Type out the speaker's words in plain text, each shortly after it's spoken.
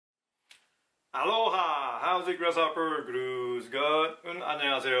Aloha! Howzit, GrassHopper? Grüß Gott und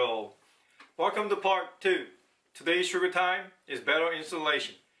안녕하세요. Welcome to part 2. Today's sugar time is barrel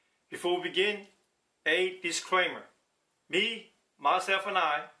installation. Before we begin, a disclaimer. Me, myself and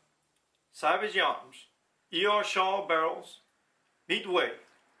I, Savage Arms, ER Shaw Barrels, Midway,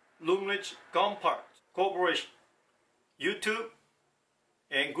 Lumlich Gun Parts Corporation, YouTube,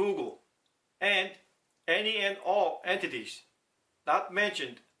 and Google, and any and all entities not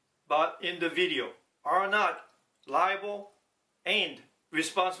mentioned but in the video are not liable and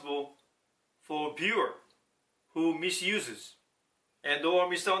responsible for viewer who misuses and or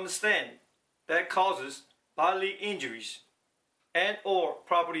misunderstand that causes bodily injuries and or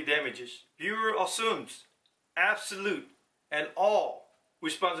property damages. Viewer assumes absolute and all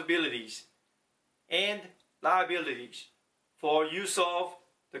responsibilities and liabilities for use of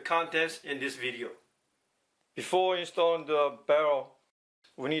the contents in this video. Before installing the barrel,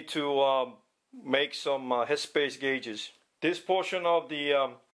 we need to make some headspace gauges. This portion of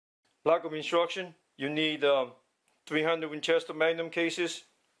the block of instruction, you need 300 Winchester Magnum cases,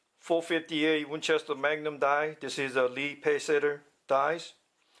 458 Winchester Magnum die. This is a lead paysetter dies,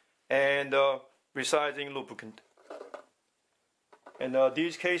 and resizing lubricant. And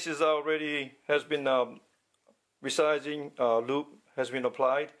these cases already has been resizing lube has been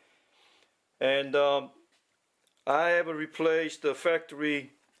applied, and I have replaced the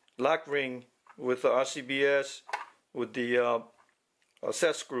factory lock ring with the RCBS with the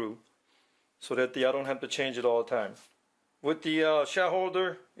set screw, so that I don't have to change it all the time. With the shot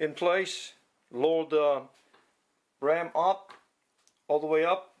holder in place, lower the ram up, all the way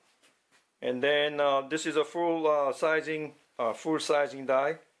up, and then this is a full sizing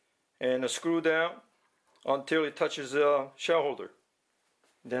die, and screw down until it touches the shot holder.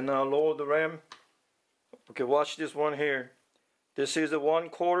 Then lower the ram. Okay, watch this one here. This is a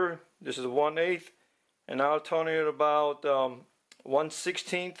 1/4, this is a 1/8, and I'll turn it about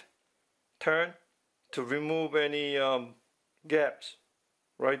 1/16 turn to remove any gaps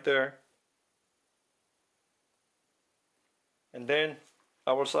right there. And then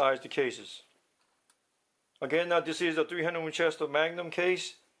I will size the cases. Again, this is a 300 Winchester Magnum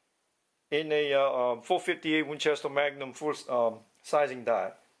case in a 458 Winchester Magnum full sizing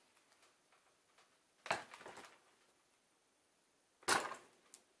die.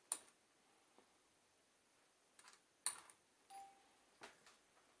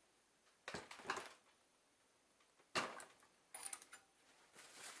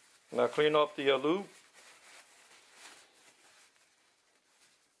 Now clean up the lube.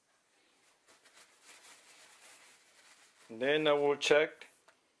 And then I will check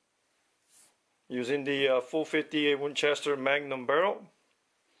using the 458 Winchester Magnum barrel.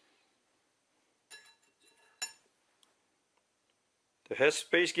 The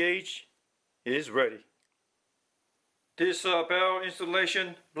headspace gauge is ready. This barrel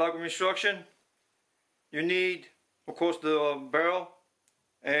installation block of instruction, you need, of course, the barrel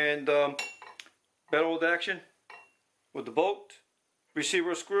and barrel action with the bolt,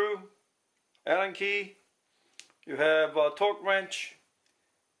 receiver screw, Allen key. You have a torque wrench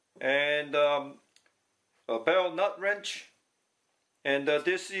and a barrel nut wrench, and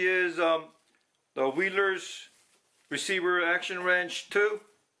this is the Wheeler's receiver action wrench too,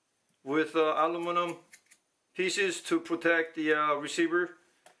 with aluminum pieces to protect the receiver.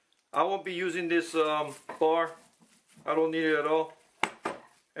 I won't be using this bar. I don't need it at all.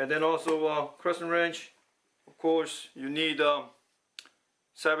 And then also crescent wrench. Of course, you need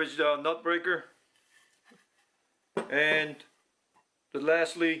Savage nut breaker. And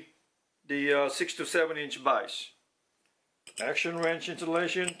lastly, the 6 to 7 inch vise. Action wrench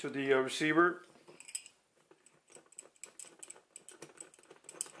installation to the receiver.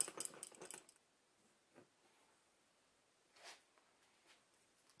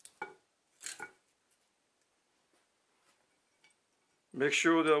 Make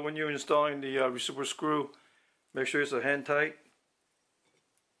sure that when you're installing the receiver screw, make sure it's a hand tight.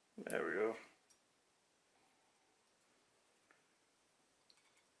 There we go.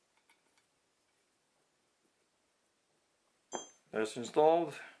 That's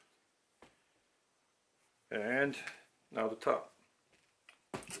installed. And now the top.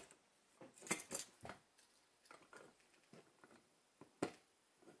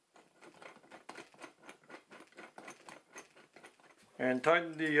 And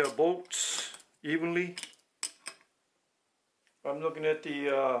tighten the bolts evenly. I'm looking at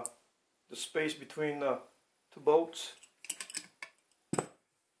the space between the two bolts.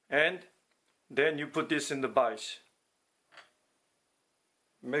 And then you put this in the vise.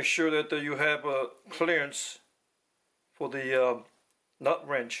 Make sure that you have a clearance for the nut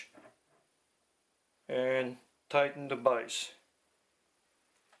wrench. and tighten the vise.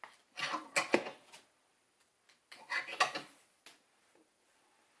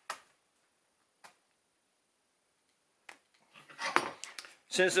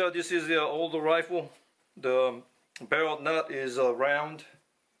 Since this is the older rifle, the barrel nut is round,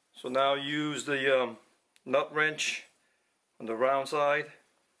 so now use the nut wrench on the round side.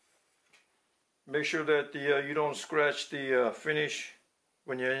 Make sure that you don't scratch the finish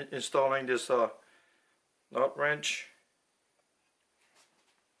when you're installing this nut wrench.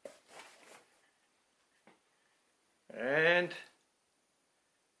 And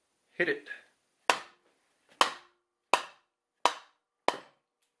hit it.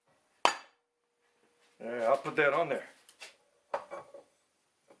 Yeah, I'll put that on there.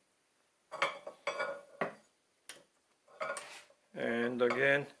 And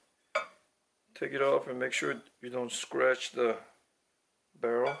again, take it off and make sure you don't scratch the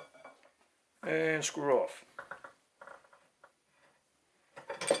barrel, and screw off.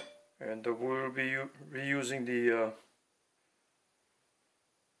 And we'll be reusing the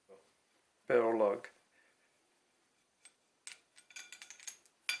barrel lug.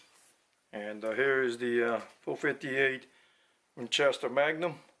 And here is the 458 Winchester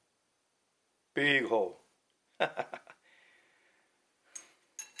Magnum. Big hole.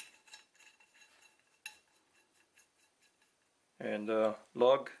 And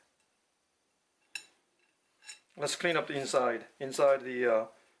lug. Let's clean up the inside the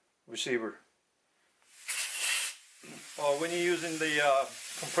receiver. When you're using the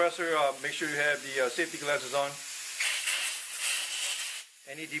compressor, make sure you have the safety glasses on.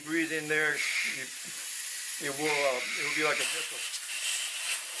 Any debris in there, it will be like a missile.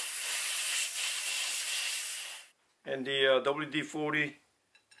 And the WD-40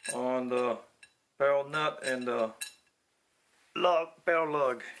 on the barrel nut and the barrel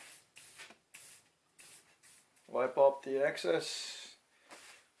lug. Wipe off the excess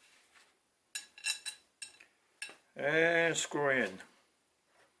and screw in.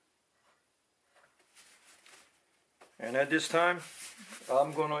 And at this time,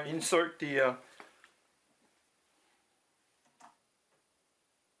 I'm going to insert the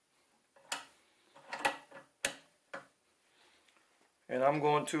and I'm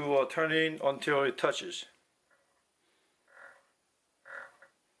going to turn it in until it touches.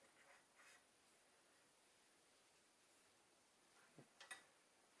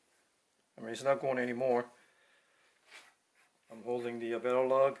 I mean, it's not going anymore. I'm holding the barrel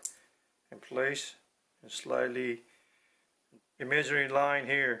lug in place and slightly imaginary line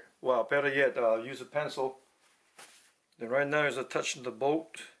here. Well, better yet, use a pencil. Then right now is a touching the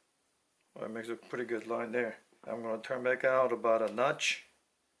bolt. Well, it makes a pretty good line there. I'm going to turn back out about a notch.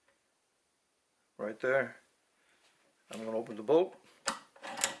 Right there. I'm going to open the bolt.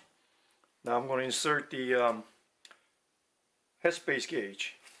 Now I'm going to insert the headspace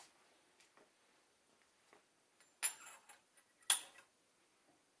gauge.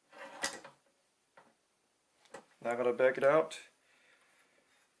 Now I'm going to back it out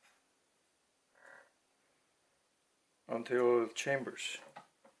until it chambers.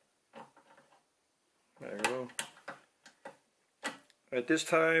 There you go. At this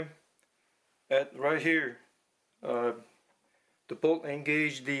time, right here, the bolt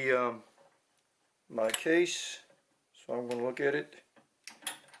engaged the my case, so I'm going to look at it.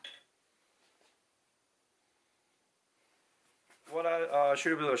 What I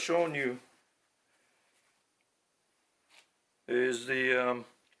should have shown you is the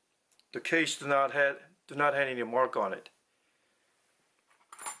case do not have any mark on it.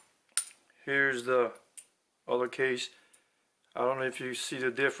 Here's the other case. I don't know if you see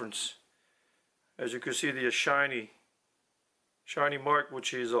the difference. As you can see, the shiny mark,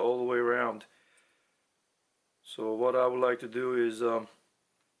 which is all the way around. So what I would like to do is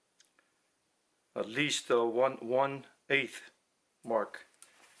at least 1/8 mark.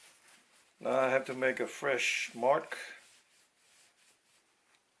 Now I have to make a fresh mark.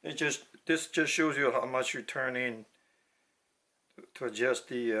 This just shows you how much you turn in to adjust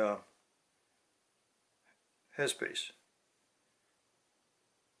the headspace.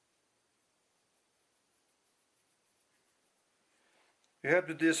 You have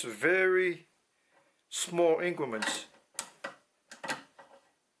to do this very small increments.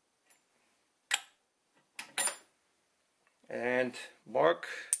 And mark.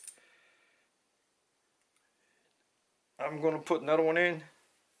 I'm going to put another one in.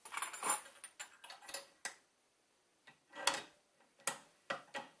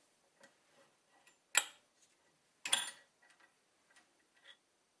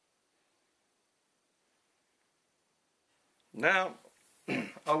 Now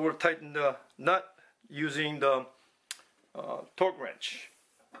I will tighten the nut using the torque wrench.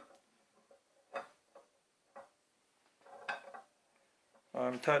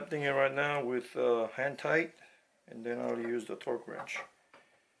 I'm tightening it right now with hand tight, and then I'll use the torque wrench.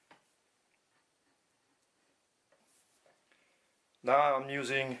 Now I'm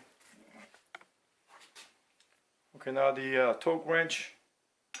using, okay, now the torque wrench,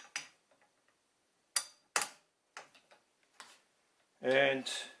 and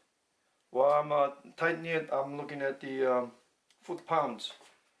while I'm tightening it, I'm looking at the foot-pounds.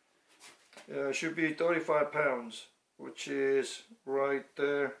 It should be 35 pounds, which is right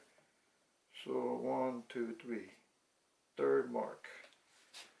there. So 1, 2, 3, third mark.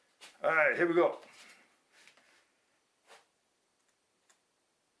 Alright, here we go.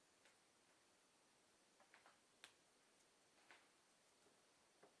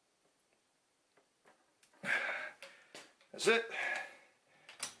 That's it.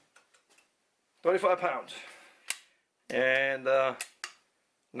 35 pounds. And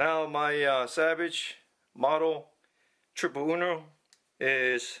now my Savage model Triple Uno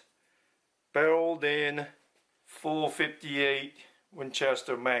is barreled in 458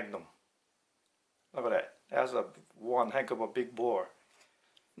 Winchester Magnum. Look at that. That's one heck of a big bore.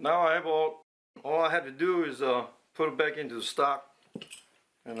 Now I have all I have to do is put it back into the stock,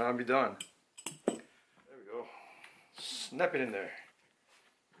 and I'll be done. There we go. Snap it in there.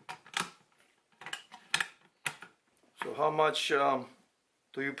 So how much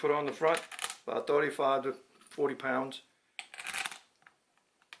do you put on the front? About 35 to 40 pounds.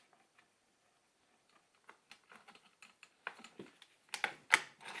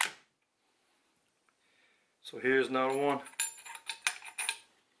 So here's another one.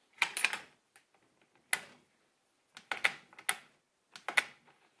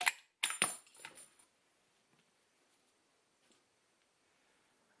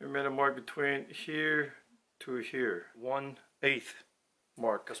 We made a mark between here to here, 1/8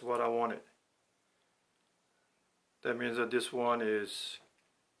 mark. That's what I wanted. That means that this one is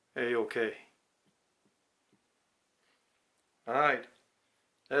A-okay. All right,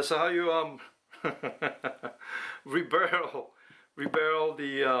 that's how you rebarrel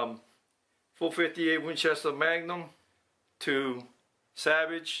the 458 Winchester Magnum to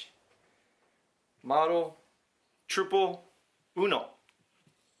Savage model Triple Uno,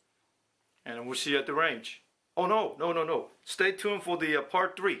 and we'll see you at the range. Oh no! Stay tuned for the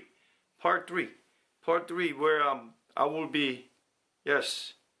part three, where I will be,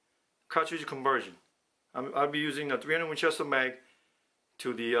 yes, cartridge conversion. I'll be using a 300 Winchester mag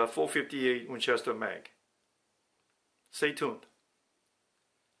to the 458 Winchester mag. Stay tuned.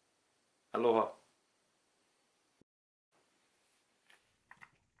 Aloha.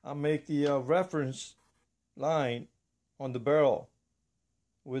 I'll make the reference line on the barrel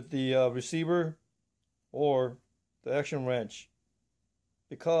with the receiver or the action wrench,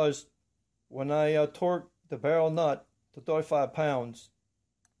 because when I torque the barrel nut to 35 pounds,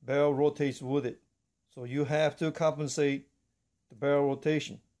 barrel rotates with it. So you have to compensate the barrel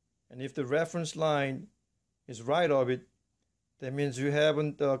rotation. And if the reference line is right of it, that means you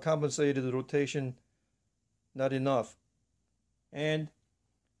haven't compensated the rotation not enough. And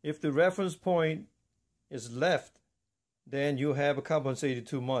if the reference point is left, then you have compensated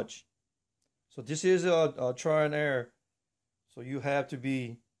too much. So this is a trial and error. So you have to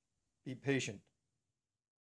be patient.